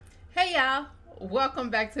Hey y'all, welcome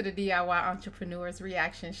back to the DIY Entrepreneurs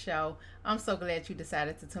Reaction Show. I'm so glad you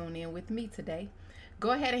decided to tune in with me today. Go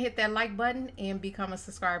ahead and hit that like button and become a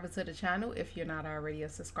subscriber to the channel if you're not already a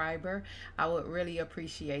subscriber. I would really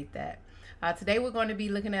appreciate that. Today we're going to be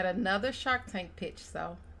looking at another Shark Tank pitch,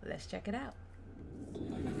 so let's check it out.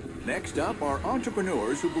 Next up are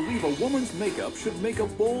entrepreneurs who believe a woman's makeup should make a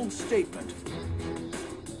bold statement.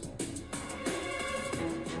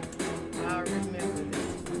 I remember this.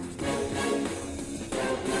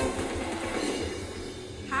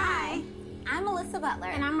 Hi, I'm Melissa Butler.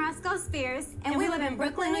 And I'm Roscoe Spears. And we live in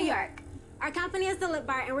Brooklyn, New York. Our company is the Lip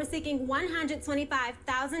Bar, and we're seeking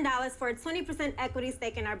 $125,000 for a 20% equity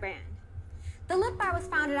stake in our brand. The Lip Bar was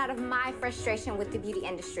founded out of my frustration with the beauty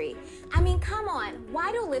industry. I mean, come on,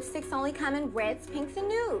 why do lipsticks only come in reds, pinks, and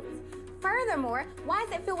nudes? Furthermore, why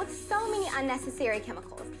is it filled with so many unnecessary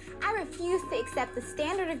chemicals? I refuse to accept the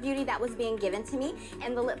standard of beauty that was being given to me,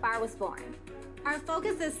 and the Lip Bar was born. Our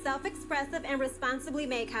focus is self-expressive and responsibly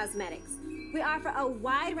made cosmetics. We offer a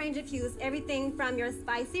wide range of hues, everything from your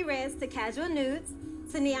spicy reds to casual nudes,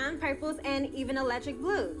 to neon purples, and even electric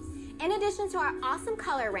blues. In addition to our awesome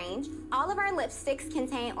color range, all of our lipsticks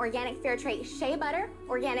contain organic fair trade shea butter,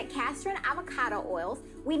 organic castor and avocado oils.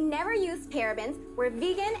 We never use parabens. We're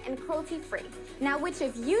vegan and cruelty free. Now, which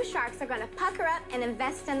of you sharks are going to pucker up and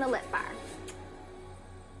invest in the Lip Bar?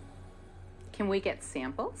 Can we get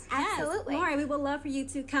samples? Absolutely. Lori, we would love for you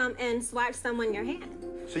to come and swatch some on your hand.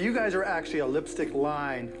 So you guys are actually a lipstick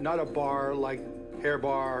line, not a bar like Hair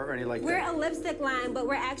Bar or anything like We're that. a lipstick line, but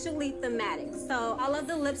we're actually thematic. So all of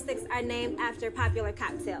the lipsticks are named after popular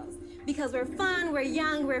cocktails. Because we're fun, we're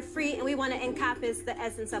young, we're free, and we want to encompass the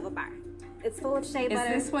essence of a bar. It's full of shea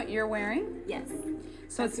butter. Is this what you're wearing? Yes.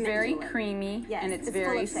 So it's very creamy, Yes, and it's it's full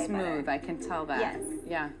very of shea smooth. butter. I can tell that. Yes.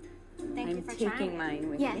 Yeah. Thank you I'm for taking trying. mine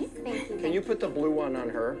with Yes, me. thank you. Can you put the blue one on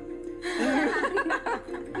her?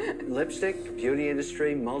 Lipstick, beauty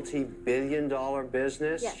industry, multi-billion-dollar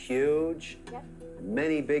business, Yes. huge. Yep.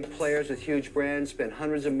 Many big players with huge brands spend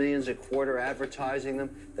hundreds of millions a quarter advertising them.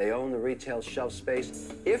 They own the retail shelf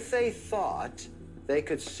space. If they thought they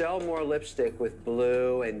could sell more lipstick with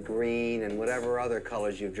blue and green and whatever other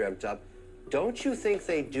colors you've dreamt up, don't you think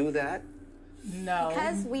they'd do that? No.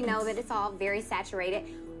 Because we know that it's all very saturated.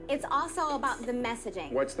 It's also about the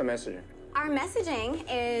messaging. What's the messaging? Our messaging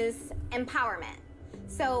is empowerment.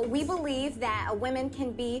 So we believe that women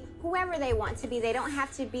can be whoever they want to be. They don't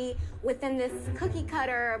have to be within this cookie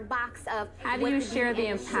cutter box of How do what you the share the beauty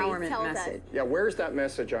industry empowerment tells us. message? Yeah, where's that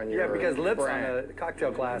message on your Yeah, because lips brand? on a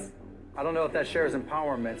cocktail glass, I don't know if that shares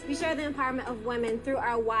empowerment. We share the empowerment of women through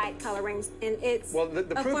our wide color range, and it's Well, the a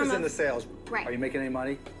proof form is in of- the sales. Right. Are you making any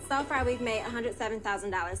money? So far, we've made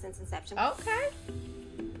 $107,000 since inception. Okay.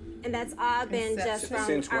 And that's all been just from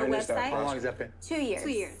Since our when is that website. How long has that been? 2 years. 2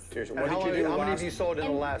 years. Seriously, And what how did you do many last have you sold in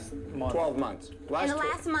the last month? 12 months? In Last the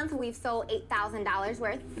 12 last month, we've sold $8,000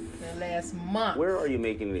 worth. The last month. Where are you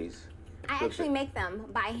making these? I actually make them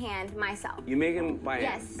by hand myself. You make them by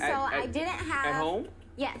Yes, so I didn't have... at home.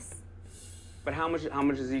 Yes. But how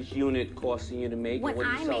much is each unit costing you to make? When and what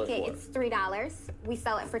do I you sell make it, for? it's $3. We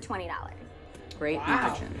sell it for $20. Great Wow.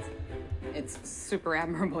 margins. It's super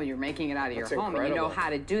admirable you're making it out of your That's home, and you know incredible. how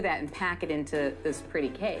to do that and pack it into this pretty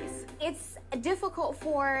case. It's difficult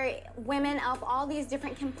for women of all these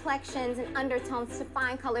different complexions and undertones to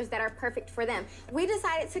find colors that are perfect for them. We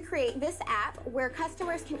decided to create this app where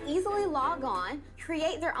customers can easily log on,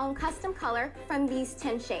 create their own custom color from these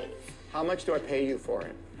 10 shades. How much do I pay you for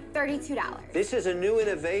it? $32. This is a new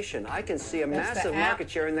innovation. I can see a That's the massive app. market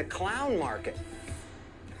share in the clown market.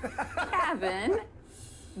 Kevin,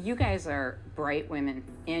 you guys are bright women,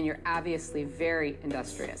 and you're obviously very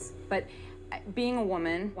industrious. But being a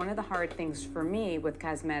woman, one of the hard things for me with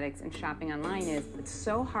cosmetics and shopping online is it's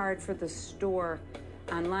so hard for the store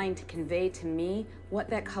online to convey to me what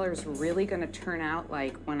that color is really going to turn out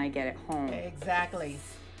like when I get it home. Exactly.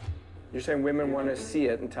 You're saying women want to see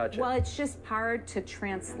it and touch it? Well, it's just hard to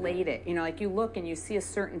translate it. You know, like you look and you see a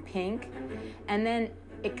certain pink, and then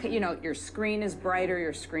your screen is brighter,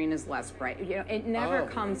 your screen is less bright. You know, it never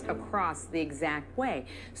comes across the exact way.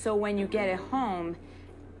 So when you get it home,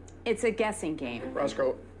 it's a guessing game.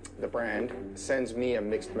 Roscoe, the brand, sends me a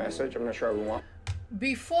mixed message. I'm not sure I would want.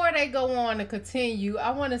 Before they go on to continue,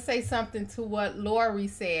 I want to say something to what Lori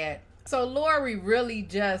said. So Lori really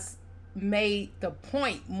just made the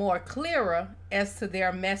point more clearer as to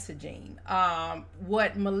their messaging.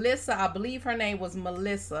 What Melissa, I believe her name was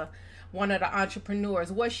Melissa, one of the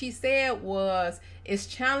entrepreneurs. What she said was, it's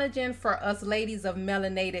challenging for us ladies of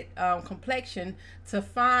melanated complexion to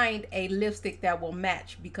find a lipstick that will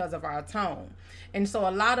match because of our tone. And so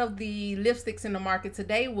a lot of the lipsticks in the market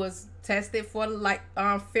today was tested for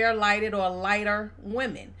fair lighted or lighter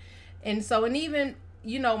women. And so, and even,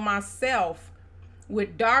 you know, myself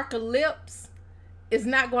with darker lips, it's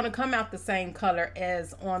not going to come out the same color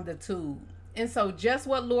as on the tube. And so just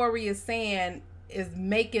what Lori is saying is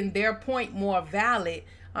making their point more valid.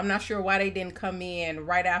 I'm not sure why they didn't come in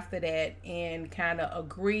right after that and kind of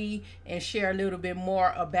agree and share a little bit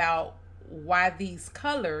more about why these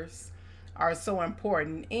colors are so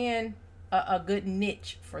important and a good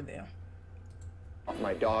niche for them.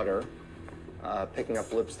 My daughter picking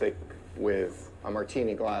up lipstick with a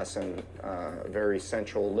martini glass and very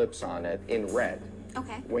sensual lips on it in red.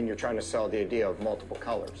 Okay. When you're trying to sell the idea of multiple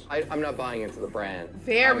colors. I'm not buying into the brand.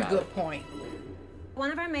 Very good point. One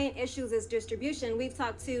of our main issues is distribution. We've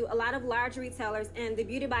talked to a lot of large retailers, and the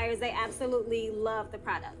beauty buyers, they absolutely love the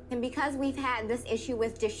product. And because we've had this issue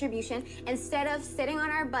with distribution, instead of sitting on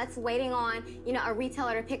our butts waiting on, you know, a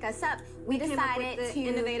retailer to pick us up, we came up decided with the to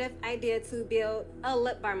innovative idea to build a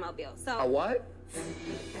lip bar mobile. So A what?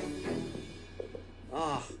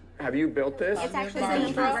 Oh, have you built this? It's actually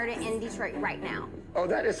being converted in Detroit right now. Oh,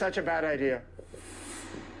 that is such a bad idea.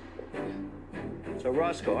 So,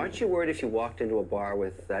 Roscoe, aren't you worried if you walked into a bar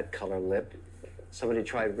with that color lip, somebody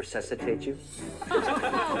tried to resuscitate you? So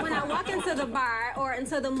when I walk into the bar or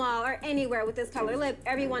into the mall or anywhere with this color lip,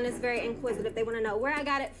 everyone is very inquisitive. They want to know where I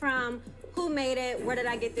got it from, who made it, where did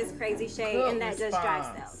I get this crazy shade, and that just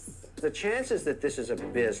drives sales. The chances that this is a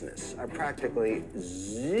business are practically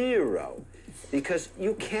zero because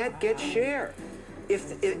you can't get share.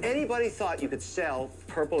 If anybody thought you could sell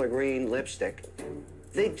purple or green lipstick,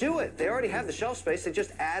 they do it. They already have the shelf space. They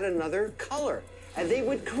just add another color. And they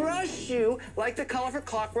would crush you like the colorful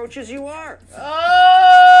cockroaches you are.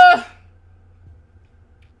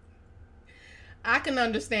 I can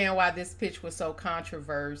understand why this pitch was so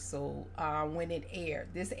controversial when it aired.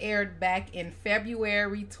 This aired back in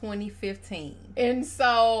February 2015. And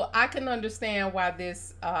so I can understand why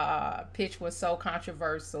this pitch was so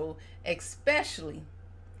controversial, especially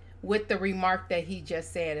with the remark that he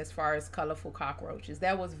just said as far as colorful cockroaches.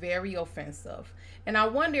 That was very offensive. And I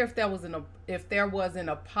wonder if there was an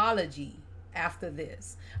apology after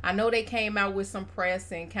this. I know they came out with some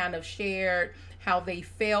press and kind of shared how they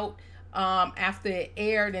felt after it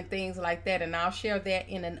aired and things like that. And I'll share that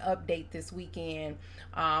in an update this weekend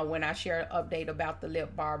when I share an update about the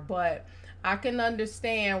lip bar. But I can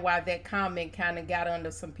understand why that comment kind of got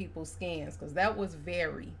under some people's skins, because that was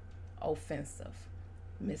very offensive,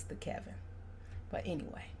 Mr. Kevin. But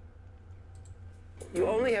anyway. You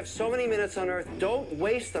only have so many minutes on Earth. Don't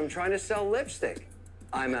waste them trying to sell lipstick.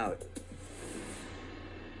 I'm out.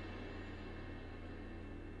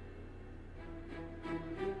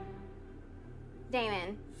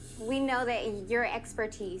 Damon, we know that your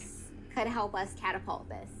expertise could help us catapult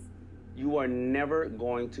this. You are never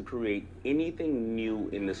going to create anything new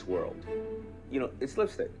in this world. You know, it's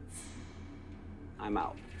lipstick. I'm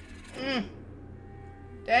out.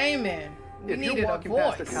 Damon, we If needed you're a walking voice.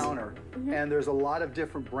 past the counter and there's a lot of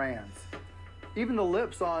different brands, even the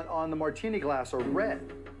lips on the martini glass are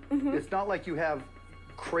red. It's not like you have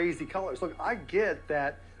crazy colors. Look, I get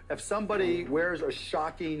that if somebody wears a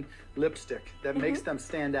shocking lipstick that makes them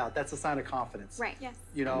stand out, that's a sign of confidence. Right. Yes.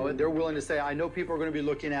 You know, they're willing to say, I know people are going to be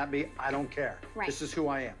looking at me. I don't care. Right. This is who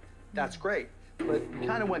I am. That's great. But you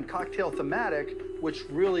kind of went cocktail thematic, which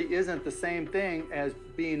really isn't the same thing as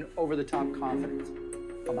being over-the-top confident.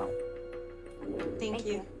 I'm out. Thank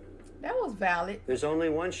you. That was valid. There's only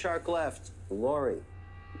one shark left, Lori.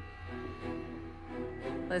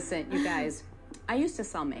 Listen, you guys, I used to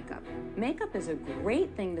sell makeup. Makeup is a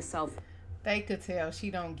great thing to sell They could tell she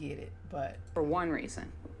don't get it, but for one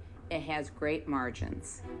reason. It has great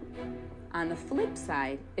margins. On the flip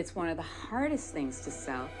side, it's one of the hardest things to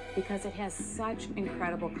sell because it has such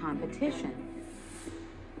incredible competition.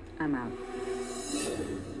 I'm out.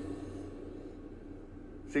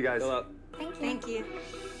 See you guys. Fill up. Thank you.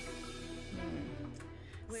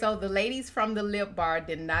 so the ladies from the lip bar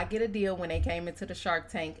did not get a deal when they came into the Shark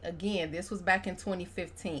Tank. Again, this was back in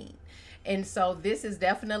 2015. And so this is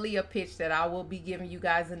definitely a pitch that I will be giving you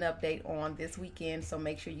guys an update on this weekend. So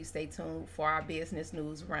make sure you stay tuned for our business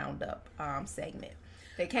news roundup segment.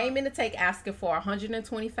 They came in to take asking for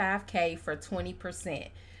 $125K for 20%.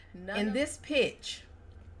 In this pitch,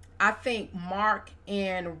 I think Mark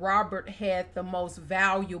and Robert had the most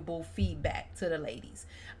valuable feedback to the ladies.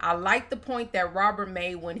 I like the point that Robert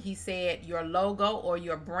made when he said your logo or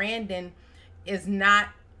your branding is not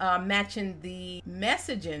matching the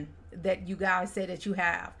messaging that you guys say that you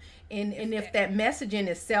have. And if that messaging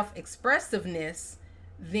is self-expressiveness,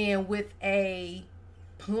 then with a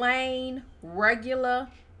plain, regular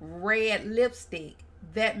red lipstick,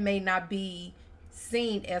 that may not be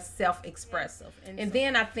seen as self-expressive. And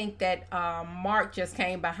then I think that Mark just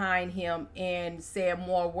came behind him and said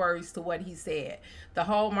more words to what he said. The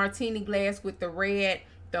whole martini glass with the red,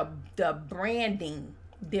 the branding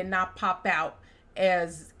did not pop out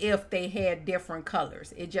as if they had different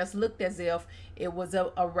colors. It just looked as if it was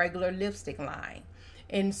a regular lipstick line.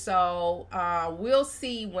 And so we'll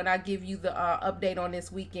see when I give you the update on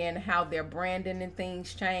this weekend how their branding and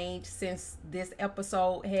things changed since this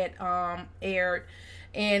episode had aired.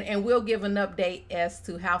 And we'll give an update as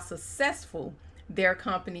to how successful their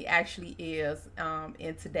company actually is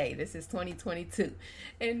in today. This is 2022.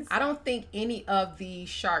 And I don't think any of the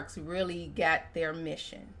sharks really got their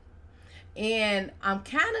mission. And I'm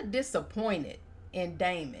kind of disappointed in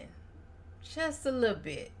Damon. Just a little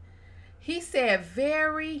bit. He said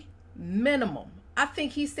very minimum. I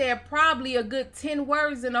think he said probably a good 10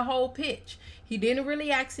 words in the whole pitch. He didn't really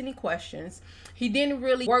ask any questions. He didn't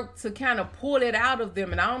really work to kind of pull it out of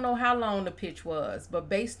them. And I don't know how long the pitch was, but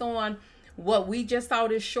based on what we just saw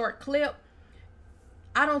this short clip,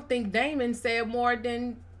 I don't think Damon said more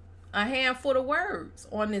than a handful of words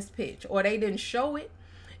on this pitch, or they didn't show it.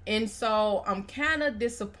 And so I'm kind of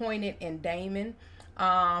disappointed in Damon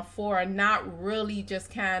for not really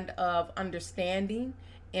just kind of understanding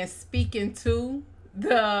and speaking to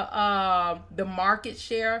the market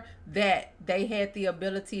share that they had the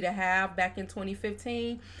ability to have back in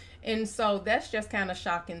 2015. And so that's just kind of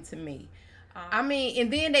shocking to me. I mean,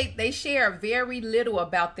 and then they share very little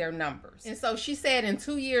about their numbers. And so she said in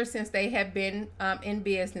 2 years since they had been in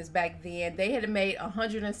business back then, they had made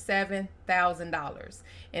 $107,000.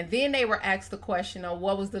 And then they were asked the question of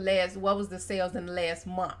what was the sales in the last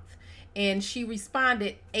month? And she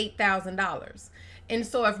responded $8,000. And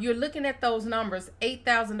so if you're looking at those numbers,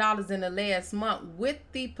 $8,000 in the last month with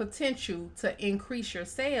the potential to increase your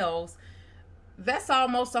sales, that's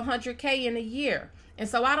almost $100K in a year. And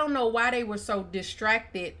so I don't know why they were so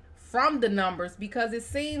distracted from the numbers, because it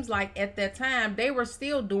seems like at that time they were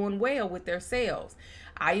still doing well with their sales.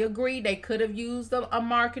 I agree they could have used a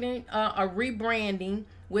marketing, a rebranding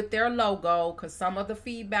with their logo, because some of the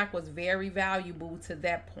feedback was very valuable to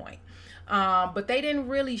that point. But they didn't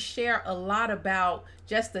really share a lot about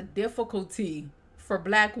just the difficulty for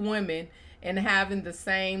Black women in having the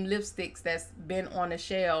same lipsticks that's been on the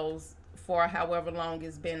shelves for however long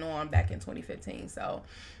it's been on back in 2015. So,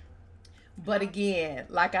 but again,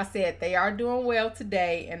 like I said, they are doing well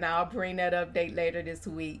today, and I'll bring that update later this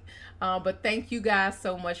week. But thank you guys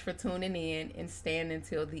so much for tuning in and staying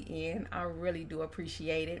until the end. I really do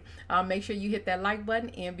appreciate it. Make sure you hit that like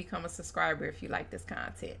button and become a subscriber if you like this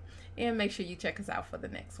content. And make sure you check us out for the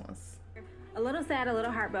next ones. A little sad, a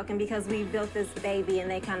little heartbroken, because we built this baby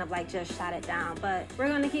and they kind of like just shot it down. But we're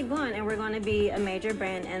going to keep going, and we're going to be a major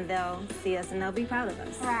brand, and they'll see us and they'll be proud of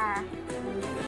us. Rah.